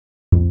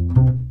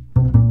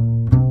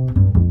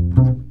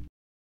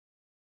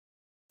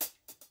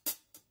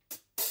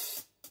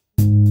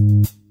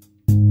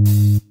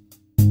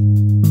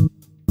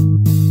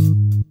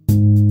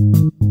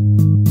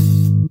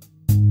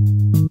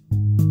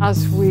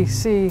we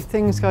see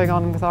things going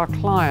on with our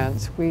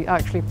clients, we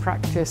actually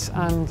practice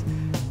and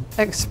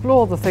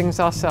explore the things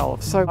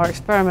ourselves. So our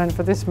experiment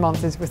for this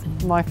month is with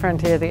my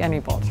friend here, the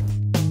Anybot.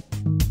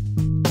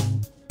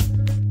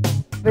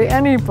 The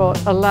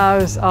Anybot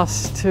allows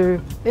us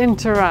to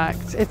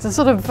interact. It's a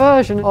sort of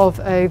version of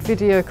a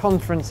video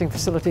conferencing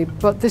facility,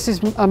 but this is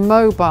a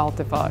mobile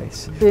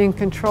device being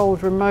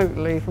controlled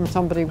remotely from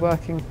somebody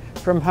working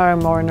from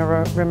home or in a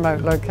remote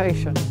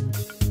location.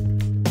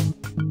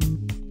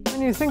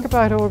 When you think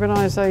about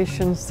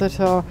organisations that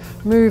are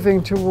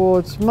moving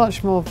towards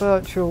much more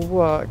virtual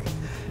work,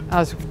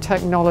 as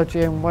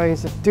technology and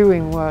ways of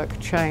doing work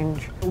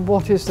change,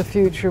 what is the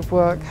future of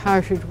work?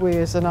 How should we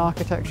as an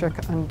architecture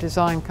and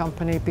design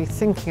company be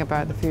thinking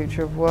about the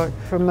future of work?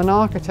 From an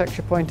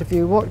architecture point of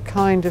view, what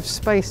kind of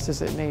space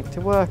does it need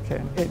to work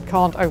in? It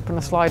can't open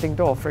a sliding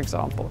door, for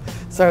example,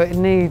 so it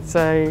needs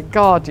a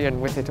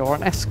guardian with it or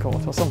an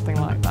escort or something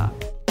like that.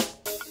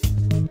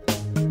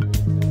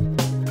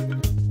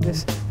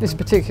 This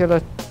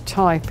particular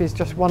type is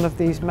just one of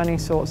these many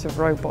sorts of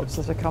robots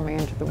that are coming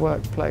into the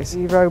workplace.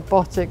 The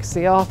robotics,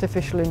 the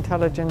artificial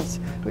intelligence,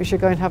 which are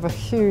going to have a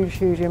huge,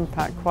 huge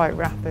impact quite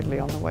rapidly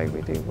on the way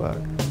we do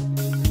work.